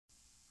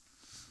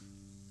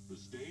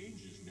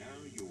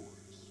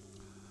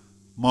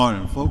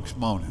Morning, folks.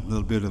 Morning. A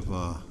little bit of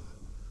a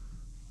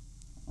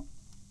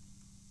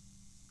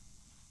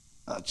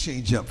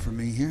change up for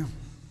me here.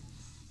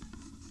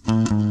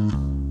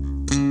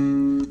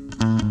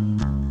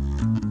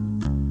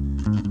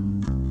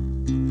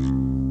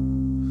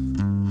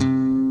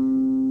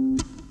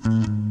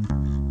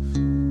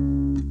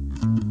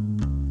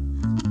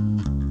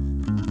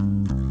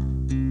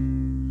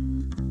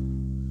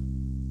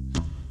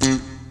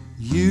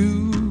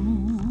 You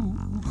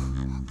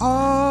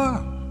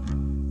are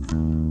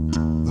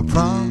the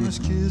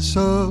promised kiss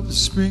of the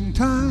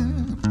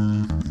springtime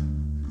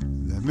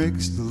that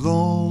makes the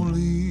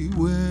lonely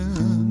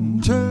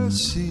winter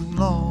seem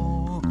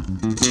long.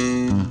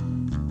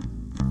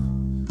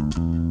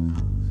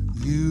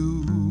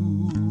 You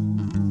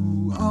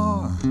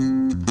are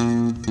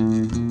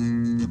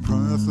the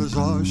breathless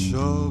hush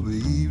of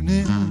the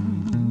evening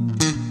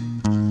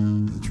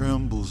that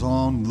trembles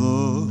on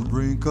the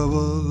brink of a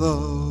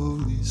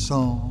lovely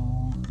song.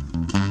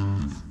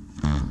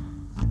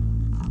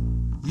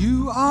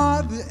 You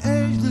are the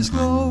ageless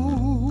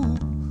glow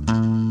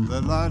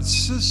that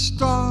lights a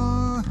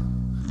star.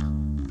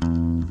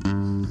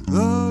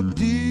 The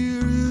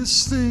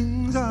dearest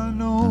things I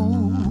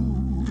know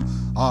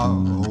are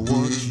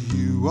what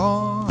you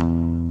are.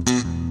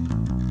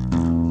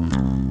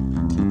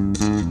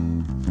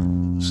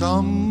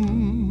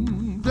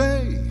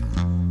 Someday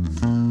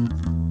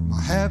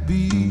my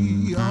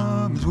happy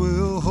arms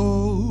will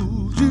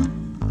hold you,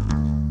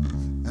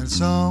 and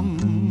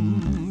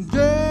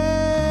someday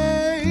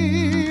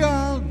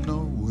I'll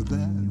know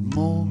that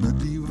moment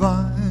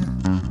divine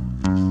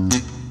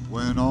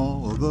when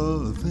all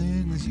the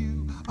things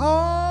you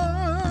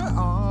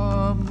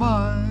are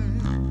mine.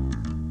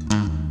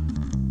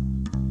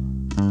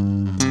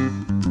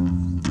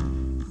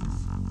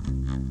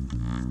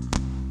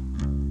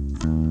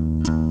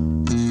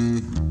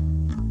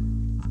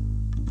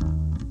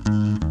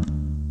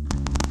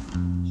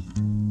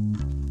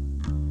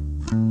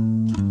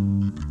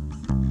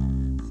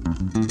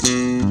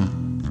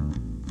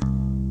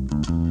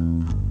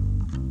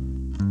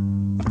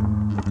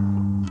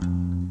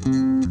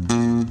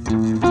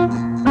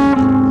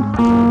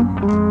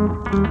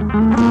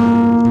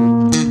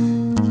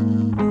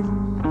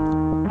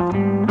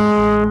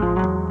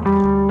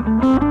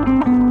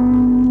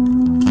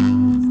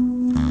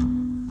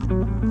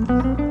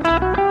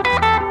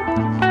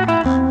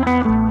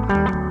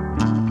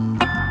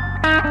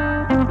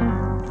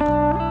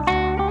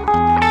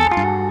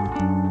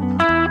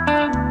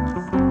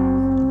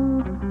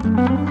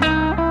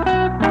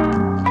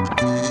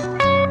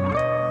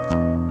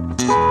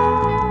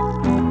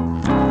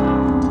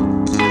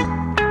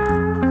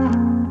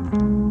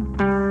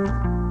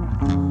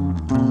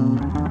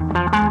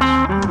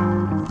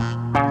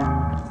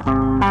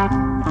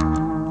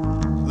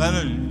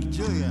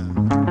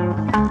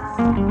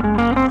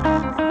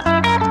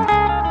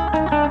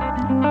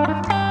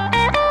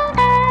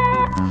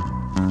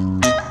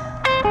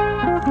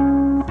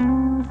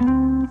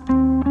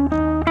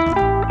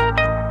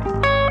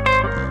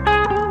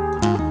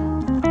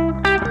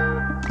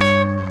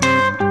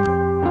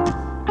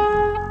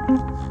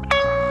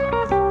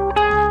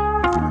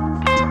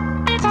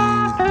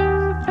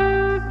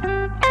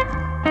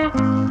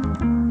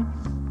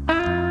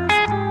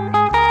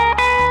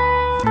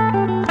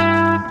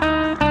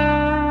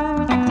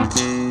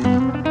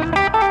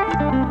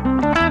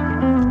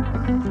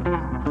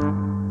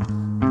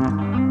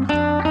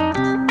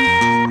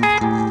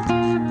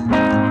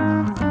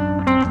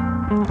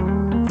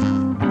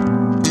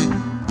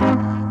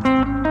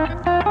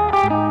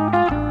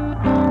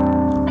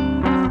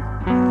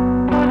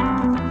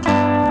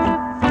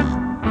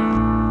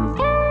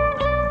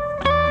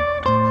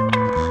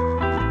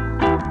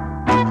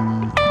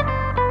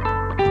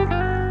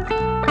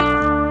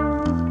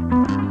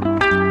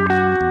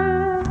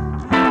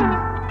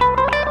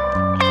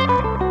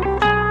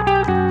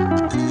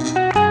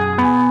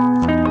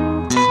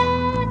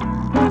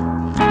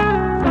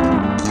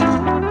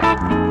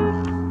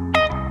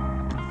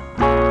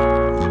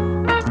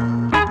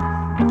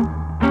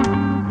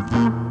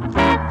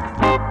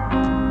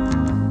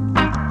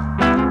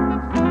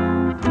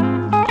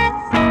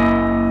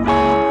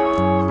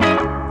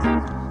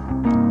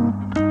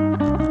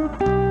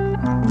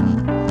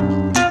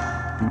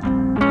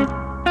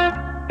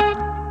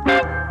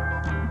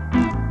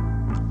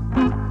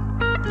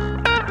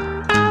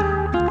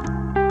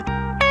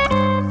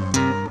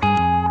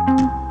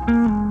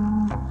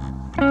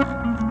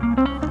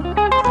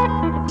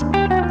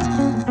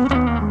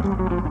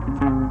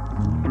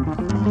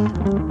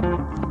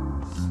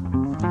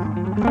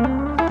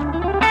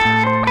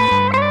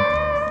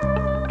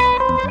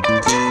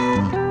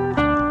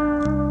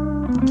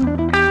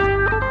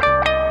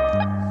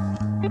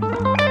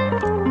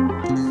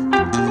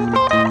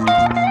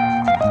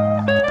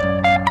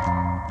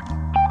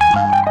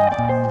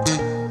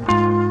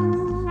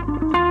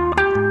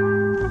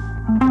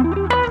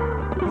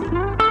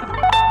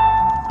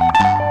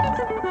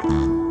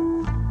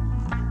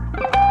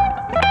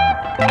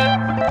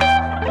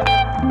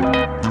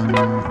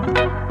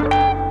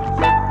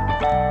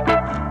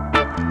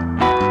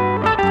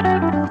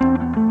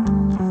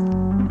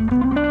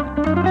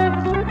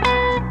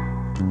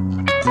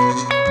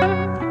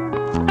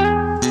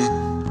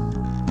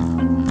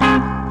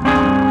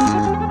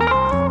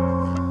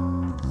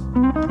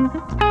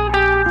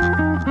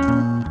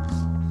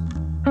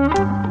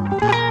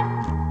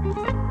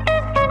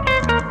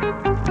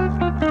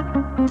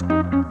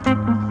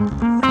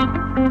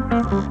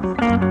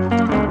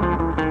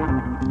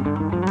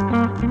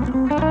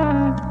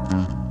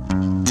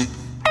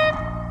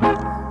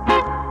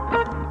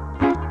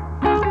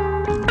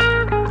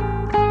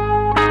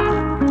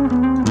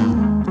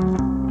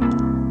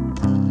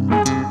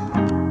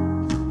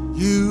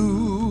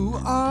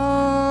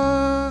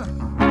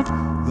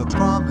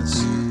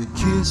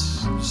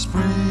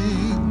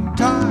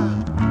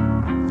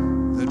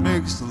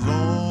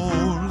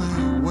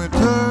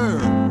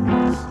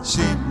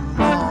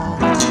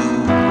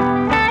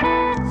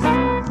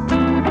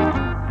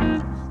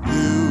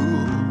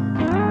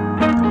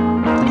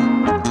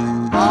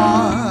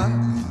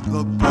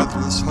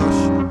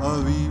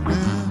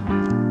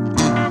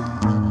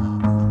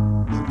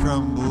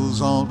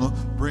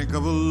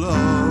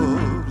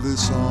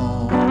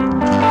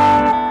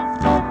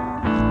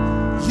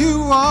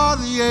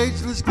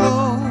 faceless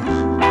glow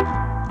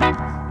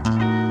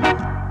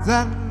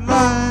that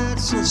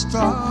lights a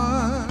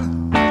star,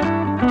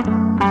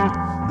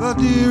 the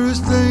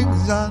dearest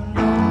things I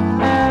know.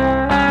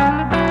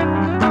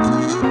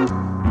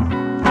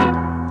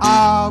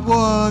 I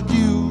want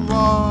you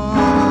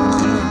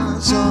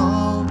are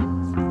some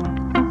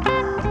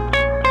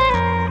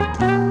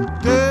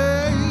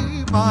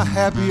day, my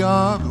happy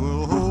arms